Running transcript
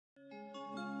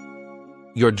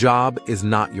Your job is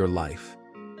not your life.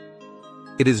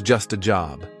 It is just a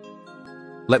job.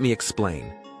 Let me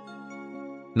explain.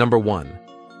 Number 1.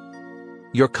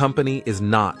 Your company is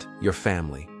not your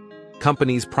family.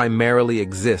 Companies primarily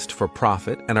exist for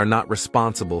profit and are not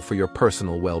responsible for your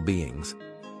personal well-beings.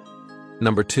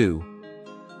 Number 2.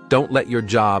 Don't let your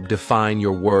job define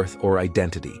your worth or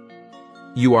identity.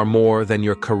 You are more than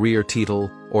your career title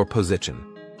or position.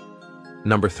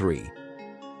 Number 3.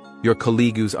 Your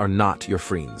colleagues are not your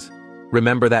friends.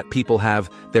 Remember that people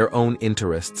have their own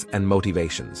interests and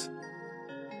motivations.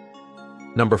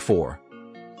 Number 4.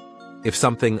 If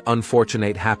something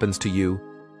unfortunate happens to you,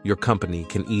 your company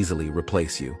can easily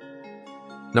replace you.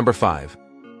 Number 5.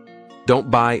 Don't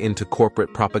buy into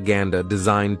corporate propaganda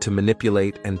designed to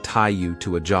manipulate and tie you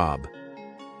to a job.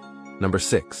 Number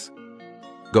 6.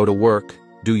 Go to work,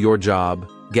 do your job,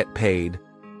 get paid,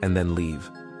 and then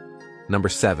leave. Number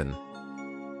 7.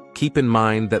 Keep in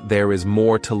mind that there is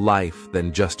more to life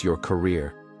than just your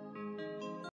career.